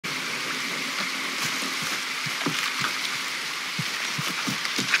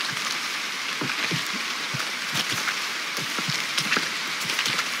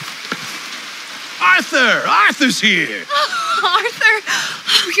Arthur! Arthur's here! Arthur!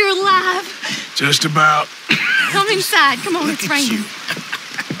 Oh, you're alive. Just about. Come inside. Come on, it's raining.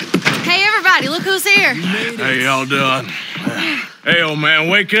 Hey, everybody, look who's here. How y'all doing? Hey, old man,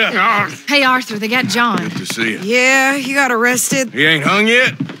 wake up. Hey, Arthur, they got John. Good to see you. Yeah, he got arrested. He ain't hung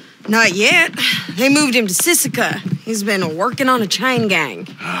yet? Not yet. They moved him to Sisika. He's been working on a chain gang.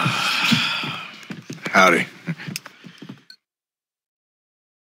 Howdy.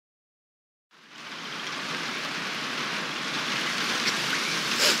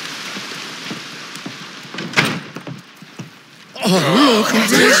 Oh, look.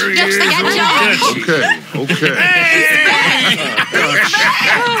 There he Yes, they got John. Okay.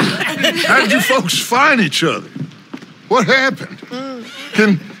 How did you folks find each other? What happened?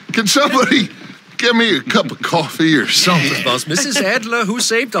 Can somebody get me a cup of coffee or something? It was Mrs. Adler who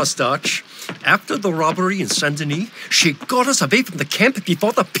saved us, Dutch. After the robbery in Saint-Denis, she got us away from the camp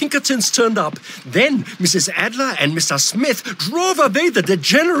before the Pinkertons turned up. Then Mrs. Adler and Mr. Smith drove away the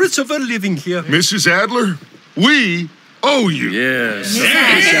degenerates who were living here. Mrs. Adler, we owe you. Yes.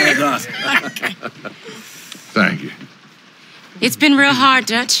 Thank you. It's been real hard,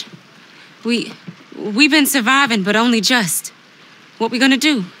 Dutch. We've been surviving, but only just. What we gonna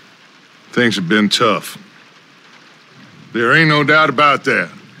do? Things have been tough. There ain't no doubt about that.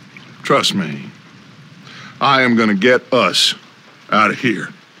 Trust me. I am gonna get us out of here.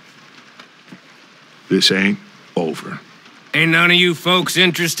 This ain't over. Ain't none of you folks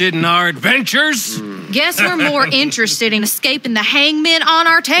interested in our adventures? Guess we're more interested in escaping the hangmen on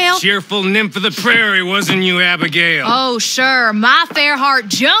our tail. Cheerful nymph of the prairie, wasn't you, Abigail? Oh, sure. My fair heart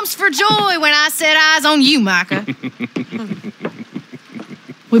jumps for joy when I set eyes on you, Micah.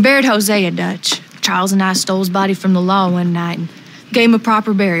 We buried Hosea, Dutch. Charles and I stole his body from the law one night and gave him a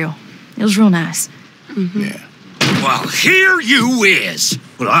proper burial. It was real nice. Yeah. Well, here you is.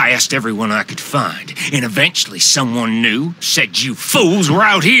 Well, I asked everyone I could find, and eventually someone new said you fools were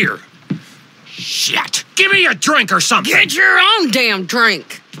out here. Shit. Give me a drink or something. Get your own damn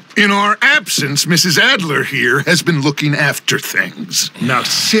drink. In our absence, Mrs. Adler here has been looking after things. Now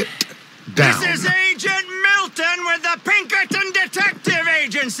sit down. This is Agent Milton with the Pinkerton Detective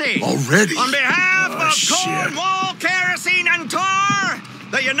Agency. Already? On behalf of shit. Cornwall, Kerosene, and Tar,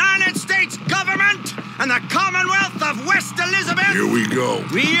 the United States government, and the Commonwealth of West Elizabeth. Here we go.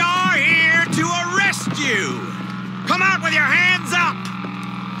 We are here to arrest you. Come out with your hands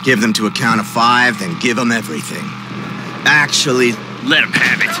up. Give them to a count of 5, then give them everything. Actually, Let him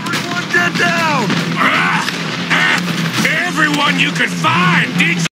have it. Everyone get down! Everyone you could find, did you?